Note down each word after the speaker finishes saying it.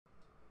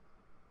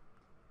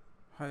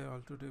Hi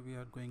all, today we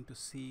are going to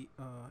see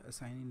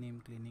assignee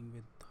name cleaning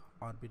with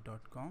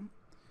orbit.com.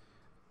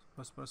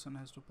 First person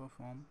has to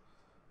perform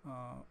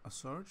a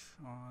search.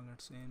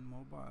 Let's say in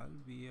mobile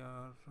we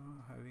are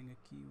having a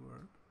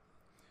keyword.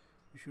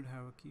 We should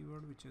have a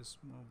keyword which is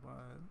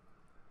mobile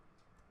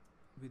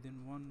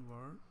within one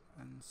word,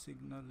 and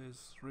signal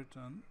is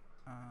written,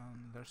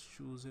 and let's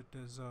choose it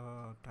as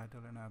a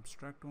title and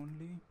abstract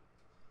only.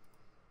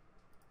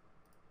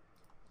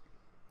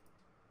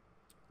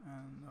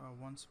 And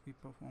once we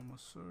perform a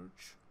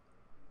search,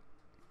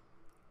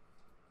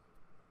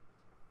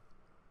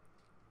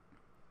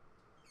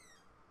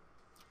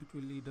 it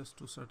will lead us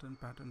to certain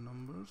pattern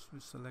numbers.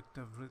 We select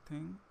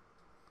everything,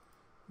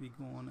 we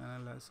go on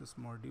analysis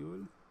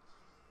module,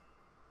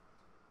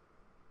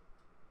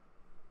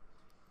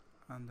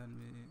 and then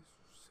we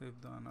save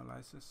the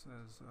analysis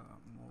as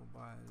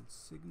mobile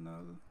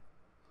signal,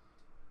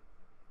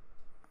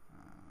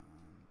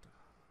 and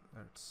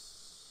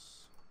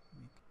let's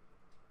make.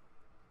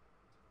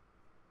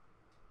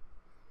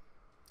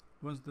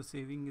 Once the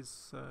saving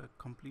is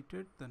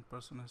completed, then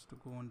person has to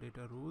go on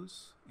data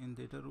rules. In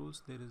data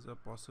rules there is a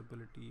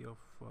possibility of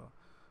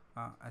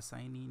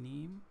assignee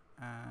name,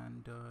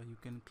 and you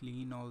can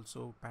clean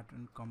also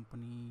patent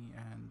company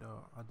and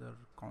other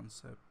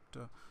concept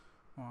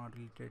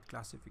related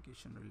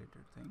classification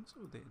related things.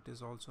 So it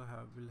is also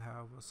will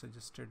have a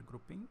suggested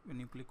grouping. When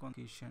you click on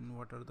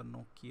what are the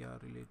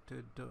Nokia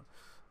related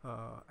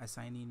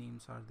assignee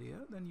names are there,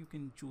 then you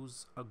can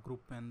choose a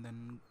group, and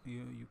then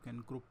you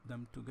can group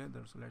them together.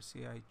 So let's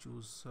say I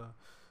choose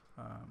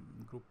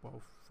group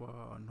of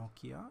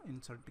Nokia.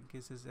 In certain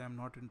cases I am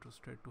not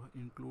interested to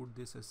include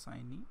this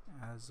assignee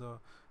as a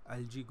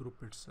LG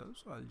group itself,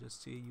 so I'll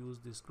just say use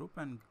this group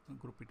and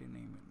group it in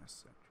name as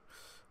such.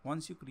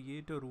 Once you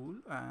create a rule,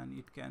 and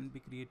it can be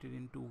created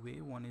in two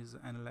way. One is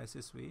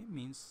analysis way,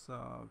 means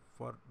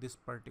for this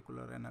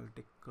particular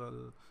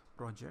analytical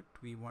project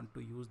we want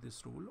to use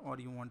this rule, or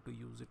you want to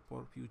use it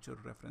for future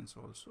reference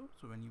also.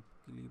 So when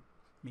you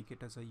make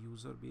it as a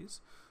user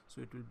base,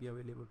 so it will be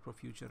available for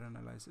future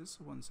analysis.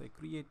 So once I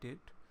create it,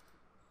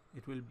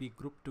 it will be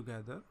grouped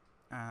together,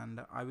 and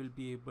I will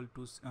be able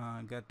to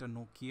get a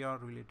Nokia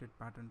related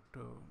patent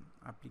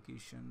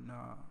application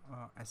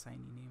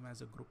assignee name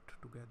as a grouped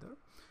together.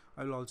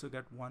 I will also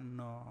get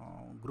one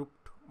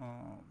grouped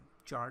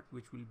chart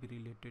which will be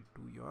related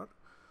to your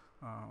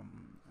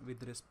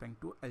with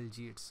respect to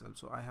LG itself.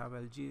 So I have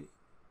LG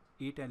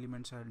 8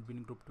 elements have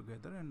been grouped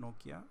together, and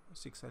Nokia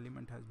 6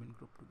 element has been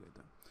grouped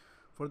together.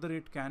 Further,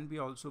 it can be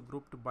also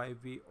grouped by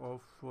way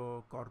of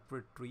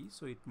corporate tree,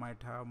 so it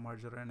might have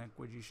merger and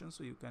acquisition.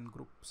 So you can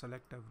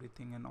select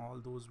everything, and all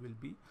those will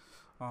be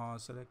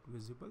select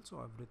visible,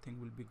 so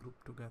everything will be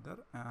grouped together,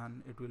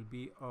 and it will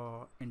be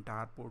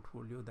entire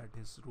portfolio that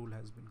his rule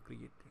has been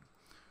created.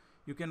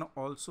 You can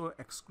also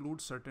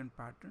exclude certain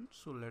patents.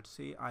 So let's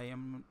say I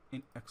am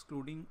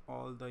excluding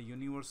all the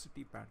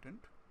university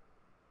patent.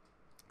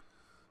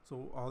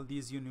 So all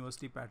these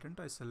university patent,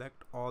 I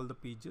select all the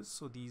pages.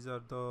 So these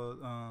are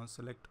the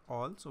select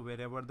all. So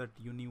wherever that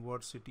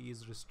university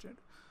is listed,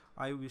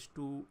 I wish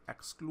to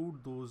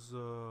exclude those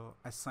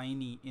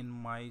assignee in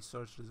my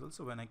search results.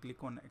 So when I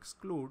click on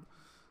exclude,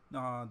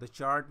 the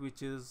chart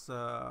which is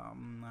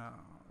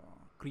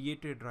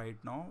created right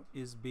now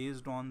is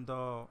based on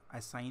the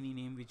assignee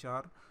name which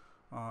are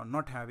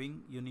not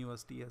having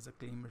university as a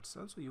claim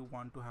itself. So you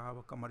want to have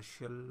a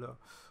commercial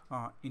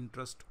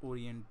interest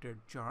oriented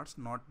charts,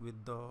 not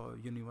with the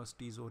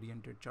universities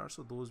oriented charts.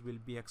 So those will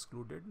be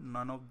excluded.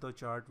 None of the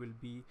chart will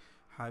be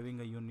having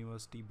a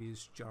university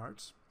based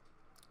charts,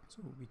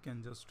 so we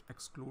can just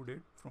exclude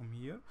it from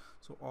here.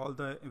 So all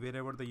the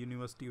wherever the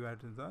university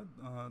patterns are,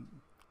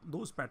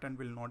 those pattern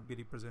will not be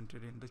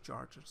represented in the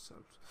chart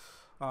itself.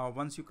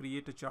 Once you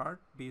create a chart,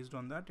 based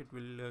on that it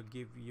will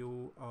give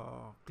you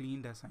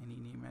cleaned assignee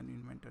name and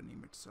inventor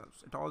name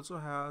itself. It also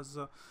has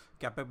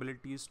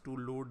capabilities to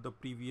load the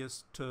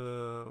previous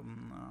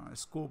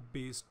scope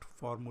based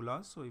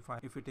formulas. So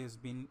if it has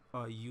been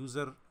a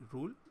user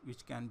rule,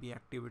 which can be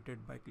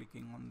activated by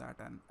clicking on that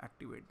and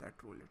activate that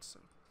rule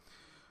itself.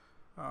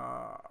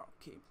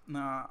 Okay,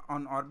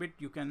 on Orbit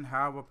you can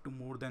have up to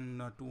more than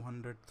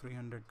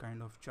 200-300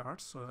 kind of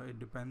charts, so it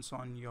depends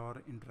on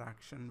your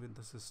interaction with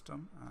the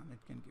system, and it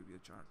can give you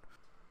a chart.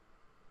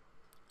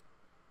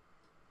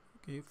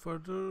 Okay,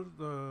 further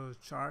the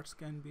charts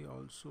can be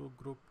also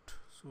grouped.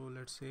 So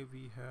let's say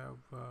we have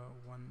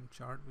one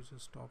chart which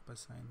is top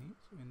assignee.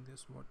 So in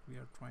this, what we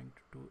are trying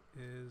to do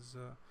is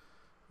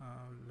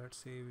let's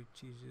say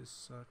which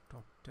is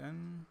top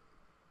 10.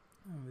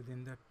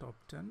 Within that top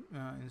 10,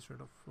 instead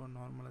of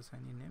normal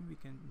assignee name, we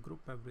can group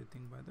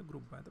everything by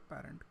the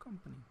parent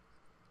company.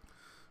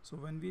 So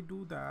when we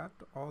do that,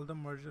 all the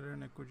merger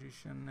and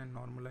acquisition and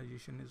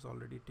normalization is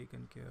already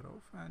taken care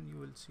of, and you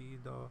will see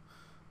the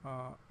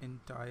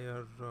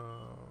entire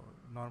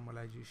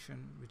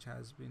normalization which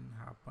has been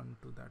happened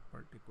to that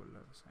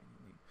particular assignee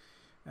name.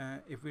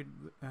 If we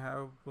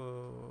have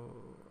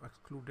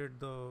excluded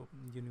the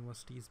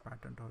university's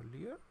patent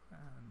earlier,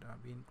 and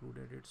we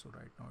included it, so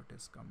right now it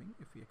is coming.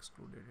 If we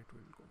excluded it,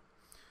 will go.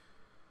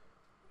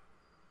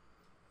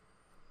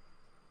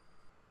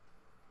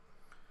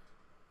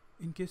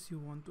 In case you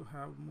want to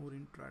have more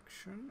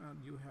interaction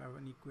and you have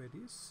any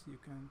queries, you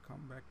can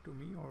come back to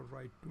me or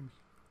write to me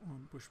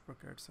on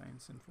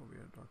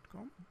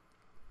pushpuck@scienceinfoware.com.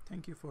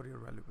 Thank you for your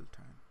valuable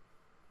time.